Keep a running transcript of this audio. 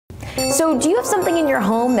So do you have something in your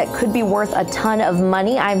home that could be worth a ton of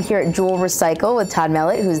money? I'm here at Jewel Recycle with Todd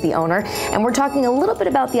Mellett, who's the owner, and we're talking a little bit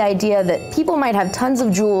about the idea that people might have tons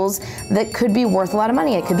of jewels that could be worth a lot of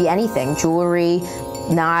money. It could be anything, jewelry,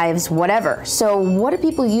 knives, whatever. So what do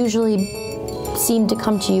people usually seem to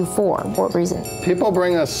come to you for? What reason? People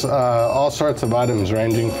bring us all sorts of items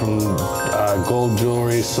ranging from gold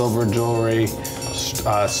jewelry, silver jewelry,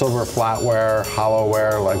 silver flatware,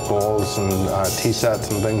 hollowware like bowls and tea sets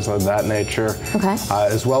and things of that nature, okay.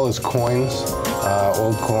 As well as coins,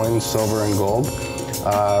 old coins, silver and gold,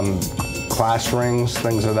 class rings,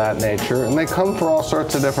 things of that nature, and they come for all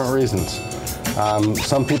sorts of different reasons.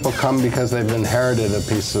 Some people come because they've inherited a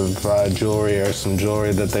piece of jewelry or some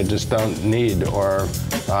jewelry that they just don't need, or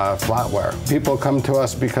flatware. People come to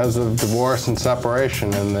us because of divorce and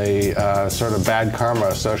separation and the sort of bad karma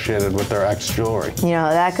associated with their ex-jewelry. You know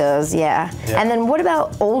how that goes, yeah. And then what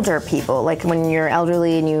about older people, like when you're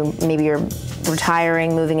elderly and maybe you're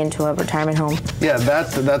retiring, moving into a retirement home? Yeah,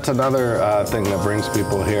 that's another thing that brings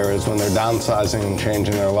people here, is when they're downsizing and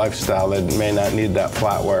changing their lifestyle, they may not need that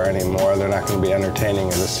flatware anymore. They're not going to be entertaining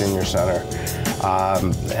at a senior center.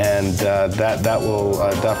 That will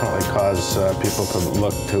definitely cause people to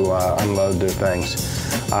look to unload their things.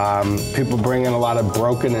 People bring in a lot of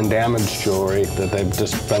broken and damaged jewelry that they've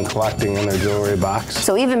just been collecting in their jewelry box.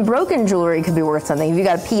 So even broken jewelry could be worth something. If you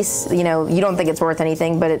got a piece, you know, you don't think it's worth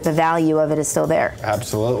anything, but the value of it is still there.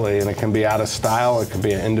 Absolutely, and it can be out of style. It could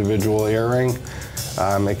be an individual earring.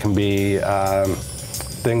 It can be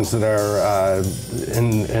things that are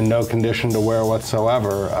in no condition to wear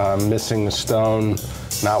whatsoever, missing a stone,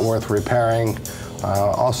 not worth repairing,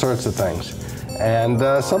 all sorts of things. And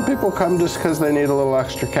some people come just because they need a little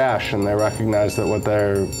extra cash and they recognize that what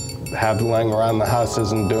they have laying around the house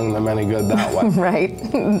isn't doing them any good that way.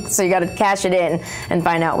 Right. So you got to cash it in and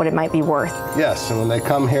find out what it might be worth. Yes, and when they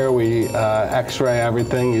come here, we x-ray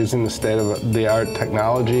everything using the state-of-the-art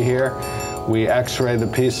technology here. We x-ray the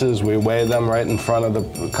pieces, we weigh them right in front of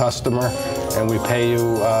the customer, and we pay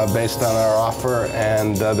you based on our offer,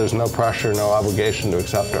 and there's no pressure, no obligation to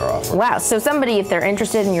accept our offer. Wow, so somebody, if they're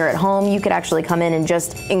interested and you're at home, you could actually come in and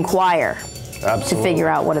just inquire. Absolutely. To figure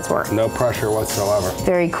out what it's worth. No pressure whatsoever.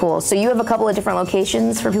 Very cool. So you have a couple of different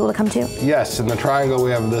locations for people to come to? Yes, in the Triangle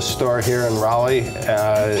we have this store here in Raleigh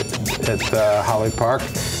at Holly Park.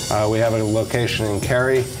 We have a location in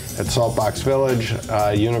Cary at Saltbox Village,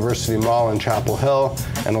 University Mall in Chapel Hill,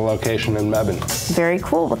 and a location in Mebane. Very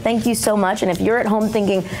cool. Well, thank you so much. And if you're at home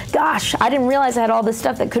thinking, gosh, I didn't realize I had all this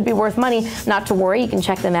stuff that could be worth money, not to worry. You can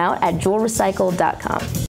check them out at jewelrecycle.com.